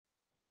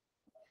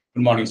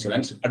Good morning,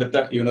 students. At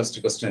the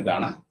university question,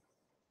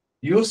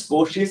 use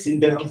Cauchy's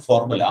integral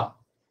formula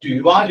to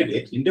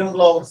evaluate integral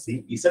over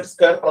C z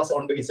square plus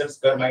 1 by z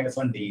square minus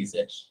 1 dz.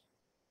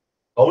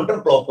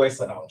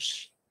 Counterclockwise around.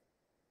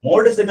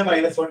 Mod z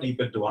minus 1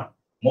 equal to 1.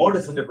 Mod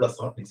z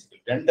plus 1 is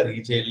equal to 2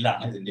 retail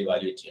in the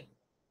evaluation.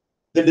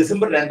 The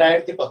December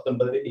 2019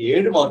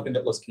 7 mark in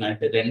the question at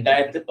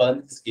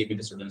 2015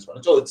 scheme students.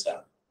 So it's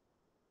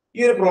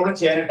here a problem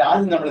chair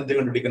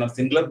at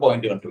singular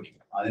point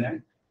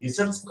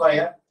z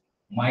square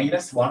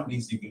minus 1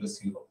 is equal to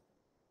 0.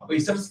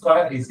 Z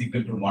square is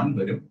equal to 1,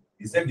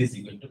 z is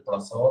equal to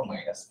plus or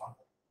minus 1.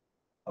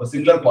 Our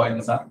singular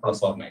points are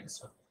plus or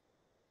minus 1.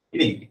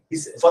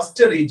 First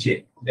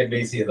region, the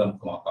base is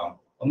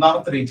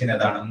the region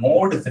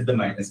mod z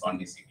minus 1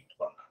 is equal to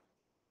 1.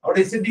 Now,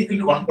 z equal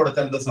to 1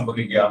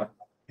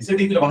 z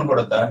equal to 1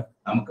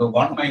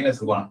 1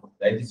 minus 1,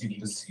 that is equal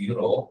to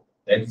 0,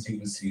 that is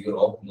equal to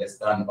 0, less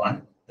than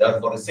 1.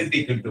 Therefore, z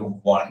equal to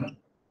 1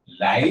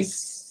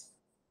 lies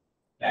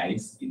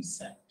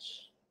inside.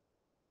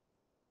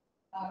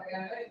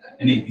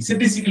 Z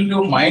is equal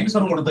to minus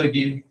 1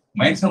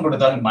 minus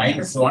 1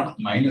 minus 1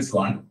 minus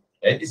 1,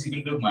 that is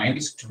equal to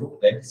minus 2,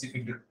 that is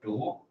equal to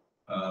 2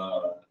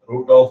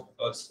 root of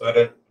square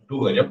root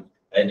 2,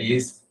 that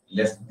is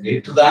less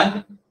greater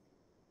than.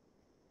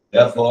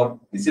 Therefore,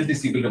 z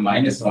is equal to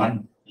minus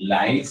 1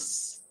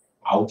 lies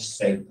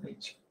outside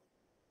region.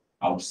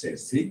 Outside,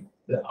 see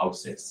the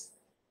outside.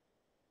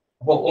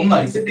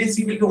 Z is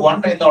equal to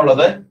 1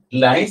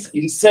 lies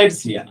inside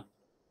C.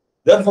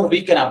 Therefore,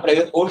 we can apply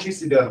the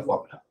Cauchy's integral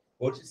formula.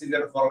 Cauchy's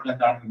integral formula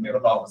is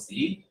integral of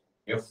C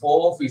f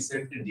of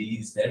z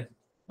dz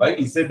by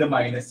z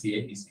minus a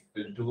is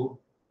equal to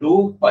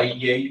 2 pi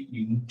a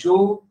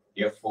into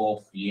f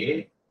of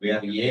a,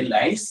 where a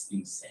lies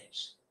inside.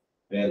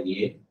 Where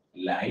a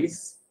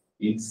lies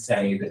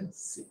inside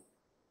C.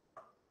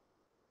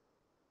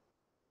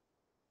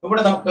 The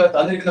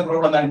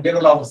problem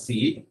integral of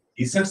C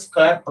z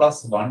square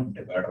plus 1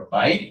 divided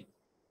by,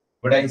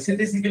 but z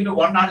is equal to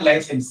 1 and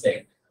lies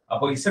inside.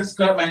 Now, z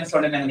square minus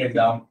 1 and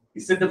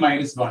z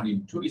minus 1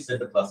 into z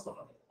plus 1.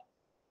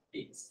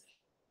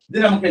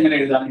 Then we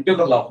have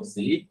integral of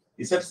C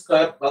z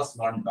square plus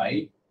 1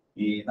 by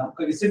z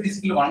is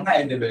equal to 1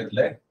 and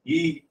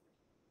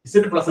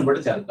z plus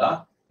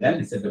 1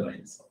 then z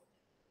minus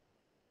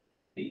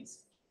 1.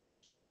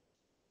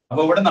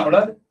 Now, what is the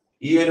problem?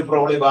 F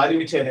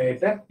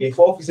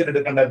of z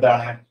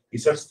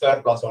is z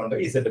square plus 1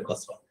 by z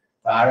plus 1.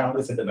 That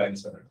is z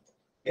minus 1.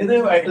 This is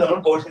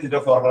the Cauchy's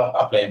integral formula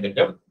apply.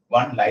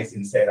 1 lies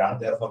inside,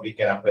 therefore we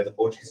can apply the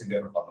Cauchy's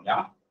integral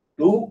formula.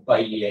 2 pi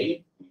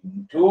a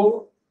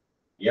into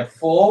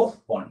f of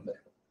 1.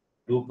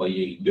 2 pi a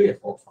into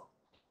f of 1.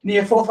 Now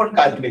f of 1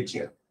 calculate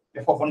here.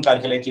 F of 1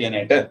 calculate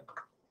here.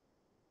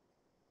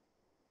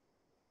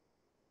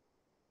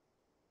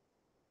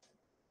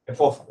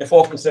 F of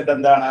z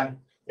and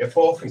f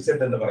of z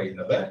and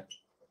the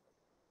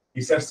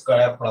z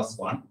square plus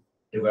 1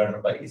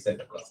 divided by z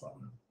plus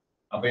 1.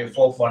 Now, f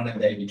of 1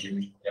 and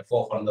f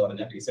of 1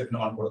 z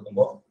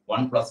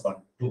 1 plus 1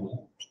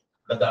 2.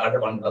 The other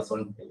 1 plus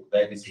 1 2,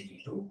 that is equal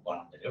to 1.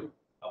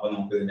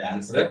 Now, the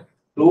answer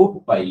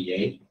 2 pi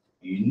a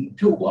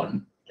into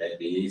 1,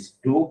 that is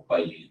 2 pi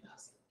a.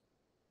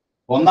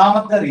 One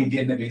of the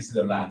region basis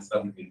of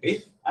answer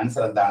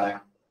answer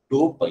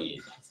 2 pi a.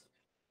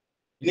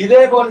 The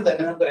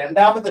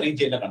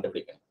region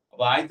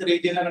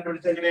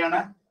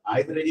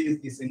is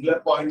the singular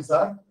points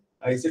are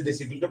z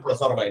is equal to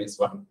plus or minus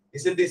 1.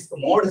 Z is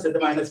mod z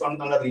minus 1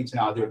 region.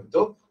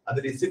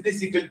 That is z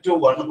is equal to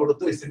 1,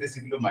 z is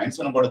equal to minus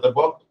 1.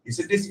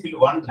 Z is equal to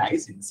 1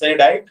 lies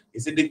inside,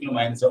 z equal to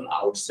minus 1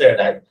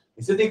 outside,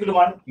 z equal to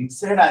 1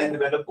 inside.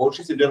 And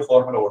Cauchy's integral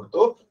formula.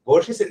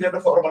 Cauchy's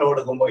integral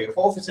formula f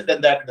of z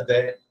and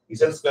that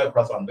z square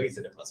plus 1 by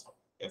z plus 1.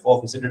 F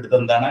of z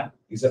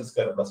is z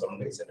square plus 1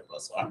 by z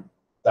plus 1.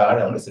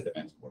 That is z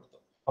minus 1.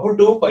 About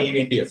 2 pi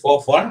into f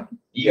of 1,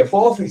 f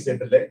of z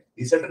and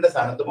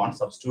the 1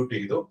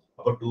 substitute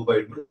about 2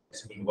 by 2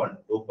 is equal to 1,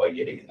 2 pi a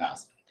in the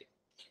answer.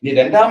 The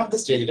random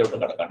stage of the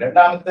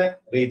random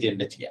region.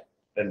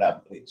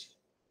 Random region.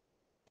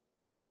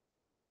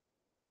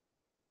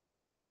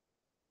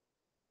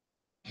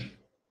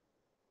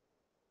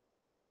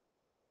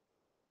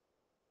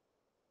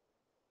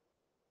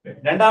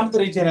 Random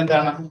region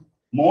and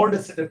mod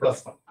z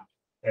plus 1.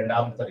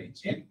 Random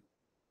region.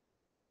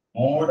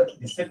 Mod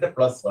z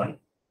plus 1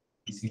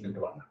 is equal to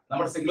 1.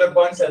 Number singular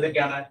points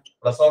are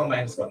plus or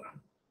minus 1.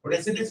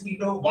 But z is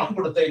equal to 1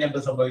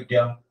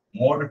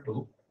 mod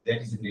 2,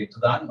 that is greater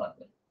than 1.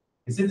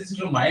 Z is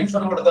equal to minus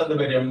 1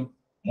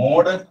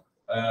 mod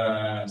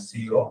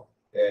 0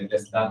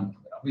 less than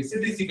 1. Z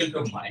is equal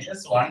to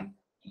minus 1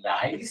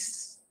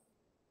 lies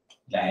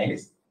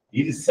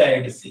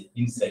inside C.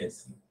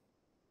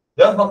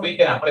 Therefore, we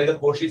can apply the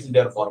Cauchy's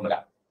integral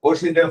formula.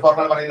 Cauchy's integral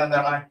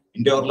formula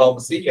integral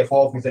of C f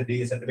of z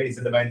dz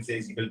z minus a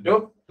is equal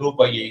to 2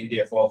 pi a into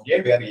f of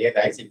a, where a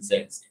lies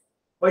inside C.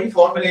 By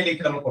formula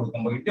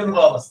integral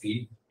of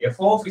C f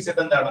of z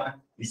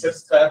z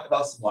square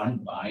plus 1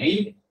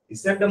 by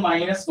z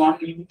minus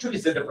 1 into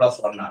z plus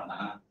 1 ആണ്.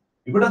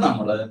 ഇവിടെ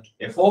നമ്മൾ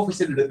f of z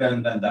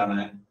എടുക്കുന്നത് എന്താണ്?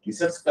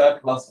 z square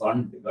plus 1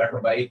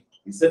 divided by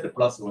z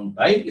plus 1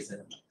 by z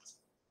minus 1.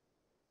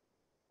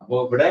 അപ്പോൾ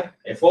ഇവിടെ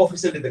f of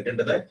z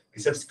എടുക്കേണ്ടത്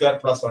z square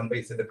plus 1 by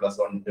z plus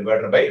 1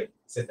 divided by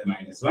z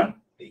minus 1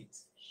 dz.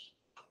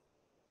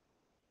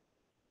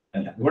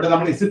 അല്ല, ഇവിടെ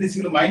നമ്മൾ z is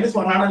equal to minus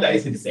 1 ആണ്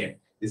lies inside.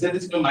 z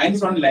is equal to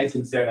minus 1 lies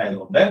inside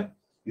ആയതുകൊണ്ട്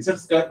z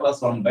square plus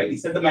 1 by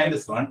z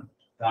minus 1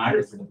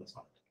 താഴെ z plus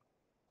 1.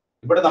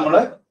 ഇവിടെ നമ്മൾ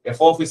f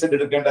of z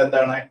എടുക്കേണ്ടത്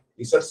എന്താണ്?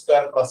 z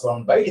square plus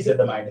 1 by z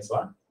minus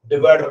 1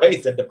 divided by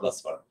z plus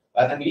 1.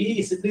 കാരണം ഈ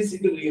z is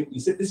equal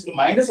to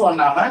minus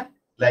 1 ആണ്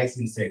lies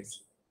inside.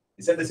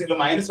 z is equal to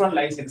minus 1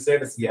 lies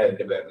inside c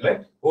ആയിട്ട് പേരില്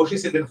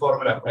Cauchy's integral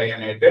ഫോർമുല അപ്ലൈ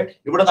ചെയ്യാനായിട്ട്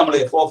ഇവിടെ നമ്മൾ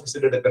f of z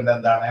എടുക്കേണ്ടത്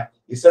എന്താണ്?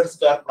 z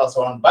square plus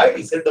 1 by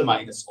z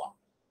minus 1.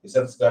 z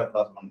square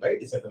plus 1 by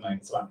z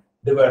minus 1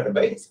 divided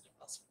by z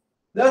plus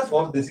 1.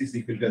 Therefore, this is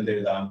equal to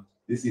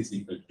this is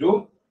equal to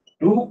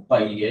 2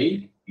 pi I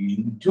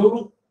into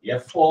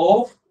f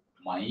of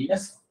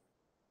minus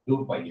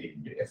 2 pi I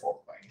into f of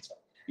minus 1.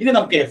 ഇനി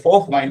നമുക്ക് f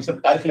of minus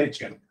 1 calculate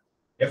ചെയ്യണം.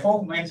 f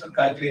of minus 1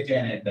 calculate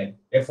ചെയ്യാനായിട്ട്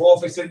f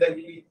of z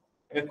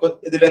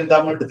ഇതിൽ എന്താ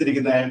നമ്മൾ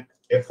എടുത്തിരിക്കുന്നത്?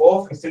 f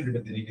of z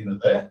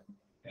എടുത്തിരിക്കുന്നത്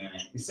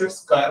z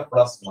square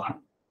plus 1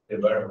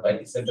 divided by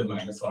z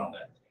minus 1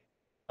 ആണ്.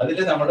 അതിൽ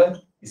നമ്മൾ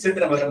z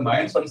ന് പകരം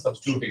minus 1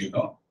 സബ്സ്റ്റിറ്റ്യൂട്ട്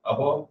ചെയ്യുന്നു.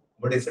 അപ്പോൾ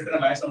ഇവിടെ z ന്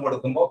minus 1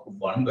 കൊടുക്കുമ്പോൾ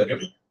 1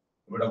 വരും,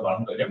 ഇവിടെ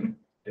 1 വരും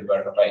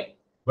divided by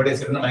ഇവിടെ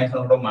z ന് minus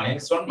 1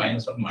 minus 1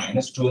 minus 1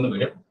 minus 2 എന്ന്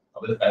വരും.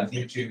 അപ്പോൾ ഇത്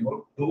കാൽക്കുലേറ്റ് ചെയ്യുമ്പോൾ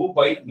 2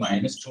 by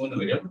minus 2 എന്ന്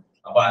വരും.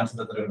 അപ്പോൾ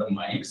ആൻസർ എത്ര കിട്ടും?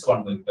 minus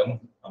 1 കിട്ടും.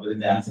 അപ്പോൾ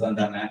ഇതിന്റെ ആൻസർ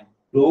എന്താണ്?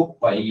 2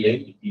 pi I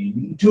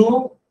into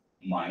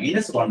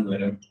minus 1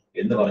 വരും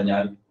എന്ന്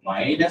പറഞ്ഞാൽ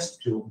minus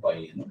 2 pi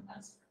എന്ന്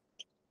ആൻസർ.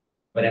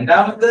 അപ്പൊ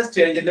രണ്ടാമത്തെ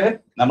സ്റ്റേജില്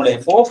നമ്മൾ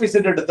f of z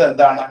എടുത്തത്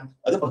എന്താണ്?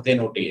 അത് പ്രത്യേകം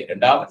നോട്ട് ചെയ്യുക.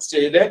 രണ്ടാമത്തെ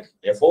സ്റ്റേജില്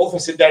f of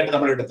z ആയിട്ട്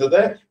നമ്മൾ എടുത്തത്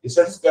z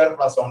square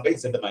plus 1 by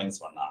z minus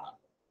 1 ആണ്.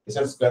 z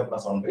square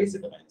plus 1 by z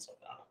minus 1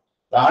 ആണ്.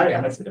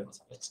 താഴെയാണ് z plus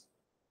 1.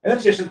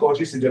 അതിനുശേഷം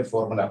Cauchy's integral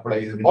ഫോർമുല അപ്ലൈ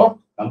ചെയ്യുമ്പോൾ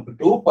നമുക്ക്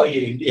 2 pi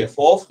into f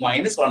of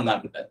minus 1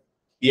 എന്നാണ് കിട്ടുന്നത്.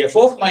 ഈ f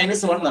of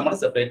minus 1 നമ്മൾ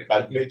സെപ്പറേറ്റ്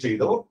കാൽക്കുലേറ്റ്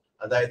ചെയ്തു.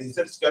 അതായത് z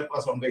square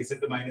plus 1 by z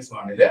minus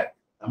 1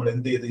 നമ്മൾ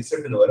എന്ത് ചെയ്തു? z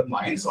ന് പകരം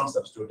minus 1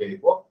 സബ്സ്റ്റിറ്റ്യൂട്ട്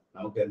ചെയ്യുമ്പോൾ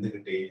നമുക്ക് എന്ത്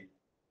കിട്ടി?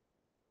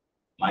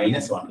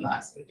 minus 1 എന്ന്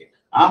ആൻസർ കിട്ടി.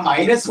 ആ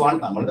minus 1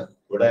 നമ്മൾ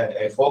ഇവിടെ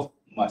f of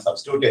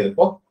സബ്സ്റ്റിറ്റ്യൂട്ട്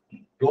ചെയ്തപ്പോൾ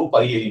 2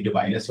 pi into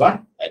minus 1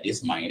 that is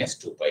minus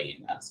 2 pi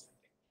എന്ന് ആൻസർ.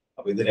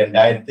 അപ്പൊ ഇത്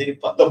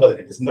 2019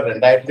 ഡിസംബർ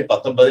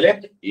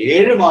 2019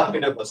 7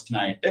 മാർക്കിന്റെ ക്വസ്റ്റ്യൻ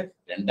ആയിട്ട്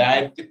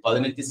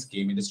 2018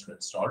 സ്കീമിന്റെ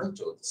സ്റ്റുഡൻസിനോട്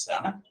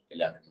ചോദിച്ചതാണ്.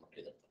 എല്ലാവരും നോട്ട്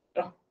ചെയ്തത്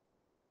കേട്ടോ.